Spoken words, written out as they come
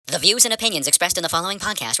The views and opinions expressed in the following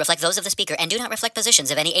podcast reflect those of the speaker and do not reflect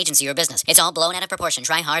positions of any agency or business. It's all blown out of proportion,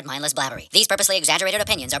 try-hard, mindless blabbery. These purposely exaggerated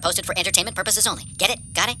opinions are posted for entertainment purposes only. Get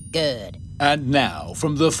it? Got it? Good. And now,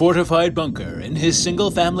 from the fortified bunker in his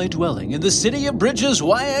single-family dwelling in the city of Bridges,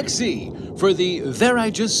 YXC, for the There I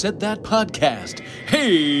Just Said That podcast,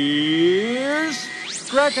 here's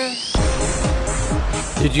Gregor.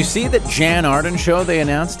 Did you see that Jan Arden show they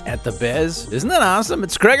announced at the Bez? Isn't that awesome?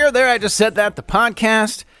 It's Gregor. There I Just Said That, the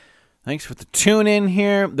podcast. Thanks for the tune in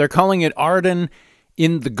here. They're calling it Arden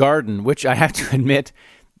in the Garden, which I have to admit,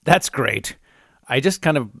 that's great. I just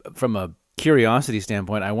kind of, from a curiosity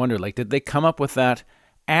standpoint, I wonder, like, did they come up with that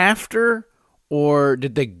after, or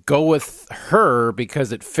did they go with her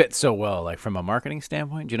because it fits so well, like from a marketing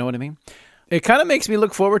standpoint? Do you know what I mean? It kind of makes me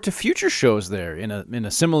look forward to future shows there in a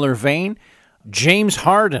similar vein. James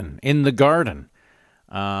Harden in the Garden,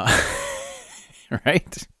 right?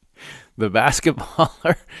 The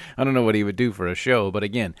basketballer. I don't know what he would do for a show, but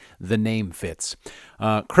again, the name fits.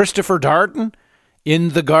 Christopher Darden in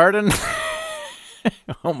the Garden.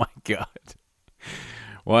 Oh my God.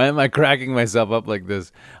 Why am I cracking myself up like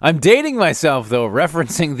this? I'm dating myself, though,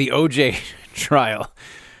 referencing the OJ trial.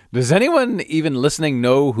 Does anyone even listening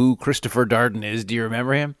know who Christopher Darden is? Do you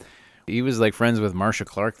remember him? He was like friends with Marsha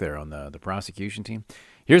Clark there on the prosecution team.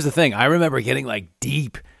 Here's the thing. I remember getting like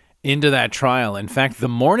deep into that trial. In fact, the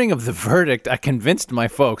morning of the verdict, I convinced my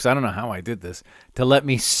folks, I don't know how I did this, to let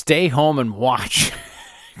me stay home and watch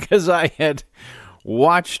because I had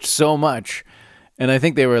watched so much. And I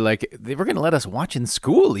think they were going to let us watch in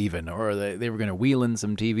school even, or they were going to wheel in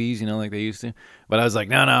some TVs, you know, like they used to. But I was like,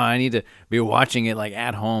 no, I need to be watching it like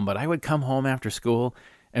at home. But I would come home after school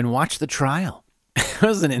and watch the trial. It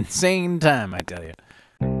was an insane time, I tell you.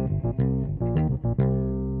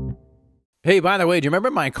 Hey, by the way, do you remember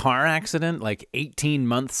my car accident like 18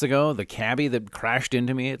 months ago? The cabbie that crashed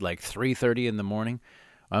into me at like 3:30 in the morning?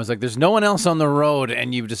 I was like, there's no one else on the road,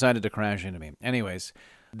 and you've decided to crash into me. Anyways,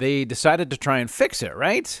 they decided to try and fix it,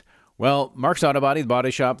 right? Well, Mark's Auto Body, the body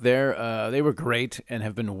shop there, they were great and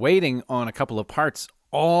have been waiting on a couple of parts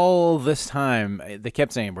all this time. They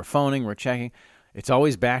kept saying, we're phoning, we're checking. It's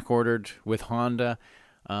always back-ordered with Honda.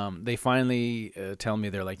 They finally tell me,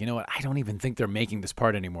 they're like, you know what? I don't even think they're making this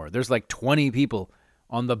part anymore. There's like 20 people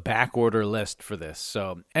on the back order list for this.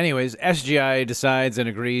 So anyways, SGI decides and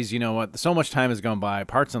agrees, you know what? So much time has gone by.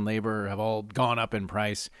 Parts and labor have all gone up in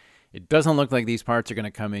price. It doesn't look like these parts are going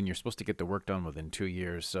to come in. You're supposed to get the work done within 2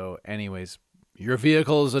 years. So anyways, your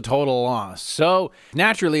vehicle is a total loss. So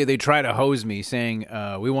naturally, they try to hose me saying,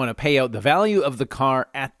 we want to pay out the value of the car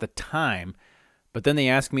at the time. But then they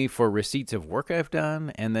ask me for receipts of work I've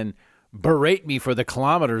done and then berate me for the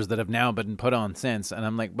kilometers that have now been put on since. And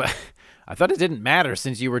I'm like, but I thought it didn't matter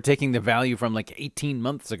since you were taking the value from like 18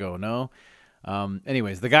 months ago, no?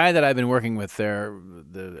 Anyways, the guy that I've been working with there,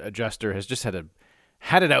 the adjuster, has just had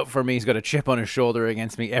it out for me. He's got a chip on his shoulder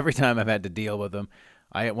against me every time I've had to deal with him.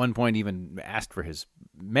 I at one point even asked for his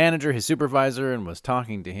manager, his supervisor, and was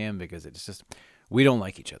talking to him because it's just, we don't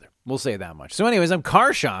like each other. We'll say that much. So anyways, I'm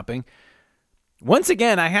car shopping. Once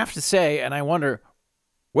again, I have to say, and I wonder,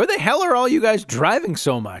 where the hell are all you guys driving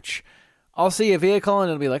so much? I'll see a vehicle and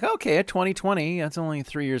it'll be like, okay, a 2020, that's only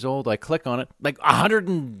 3 years old. I click on it, like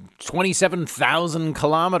 127,000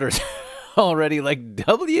 kilometers already, like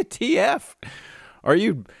WTF. Are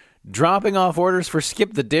you dropping off orders for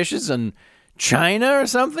Skip the Dishes in China or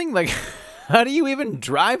something? Like, how do you even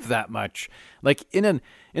drive that much? Like in a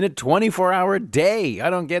 24-hour day? I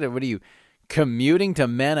don't get it. What are you, commuting to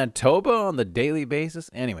Manitoba on the daily basis?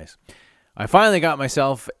 Anyways, I finally got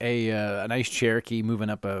myself a nice Cherokee moving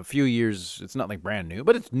up a few years. It's not like brand new,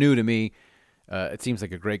 but it's new to me. It seems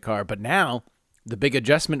like a great car. But now the big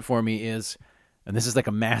adjustment for me is, and this is like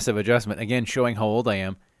a massive adjustment, again, showing how old I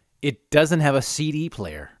am, it doesn't have a CD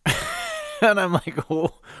player. And I'm like,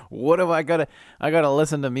 oh, what have I got to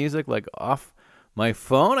listen to music like off my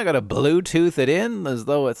phone? I got to Bluetooth it in as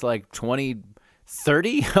though it's like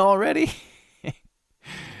 2030 already.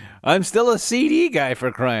 I'm still a CD guy,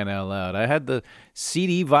 for crying out loud. I had the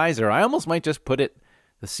CD visor. I almost might just put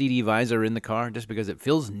the CD visor in the car just because it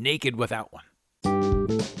feels naked without one.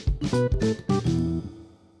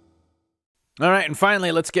 All right, and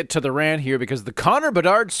finally, let's get to the rant here because the Connor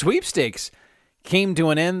Bedard sweepstakes came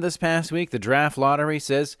to an end this past week. The draft lottery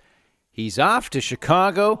says he's off to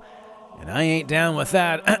Chicago, and I ain't down with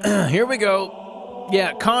that. Here we go.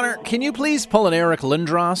 Yeah, Connor, can you please pull an Eric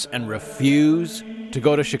Lindros and refuse to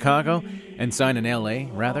go to Chicago and sign in L.A.,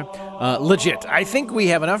 rather? Legit, I think we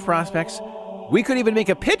have enough prospects. We could even make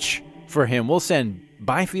a pitch for him. We'll send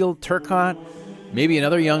Byfield, Turcotte, maybe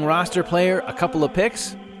another young roster player, a couple of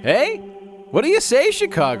picks. Hey, What do you say,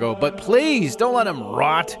 Chicago? But please, don't let them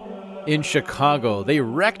rot in Chicago. They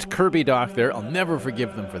wrecked Kirby Doc there. I'll never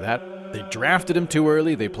forgive them for that. They drafted him too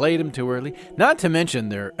early. They played him too early. Not to mention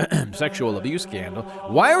their sexual abuse scandal.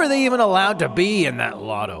 Why were they even allowed to be in that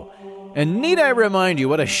lotto? And need I remind you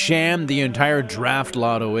what a sham the entire draft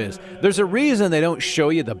lotto is? There's a reason they don't show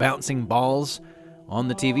you the bouncing balls on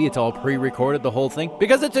the TV. It's all pre-recorded, the whole thing,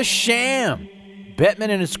 because it's a sham. Bettman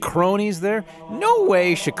and his cronies there? No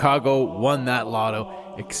way Chicago won that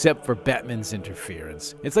lotto except for Bettman's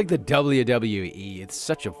interference. It's like the WWE. It's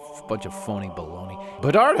such a bunch of phony baloney.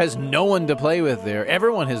 Bedard has no one to play with there.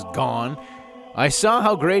 Everyone has gone. I saw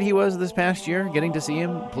how great he was this past year, getting to see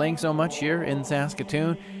him playing so much here in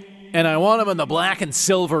Saskatoon. And I want him in the black and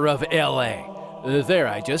silver of L.A. There,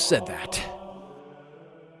 I just said that.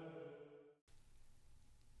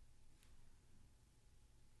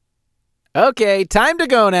 Okay, time to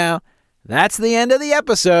go now. That's the end of the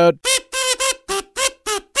episode.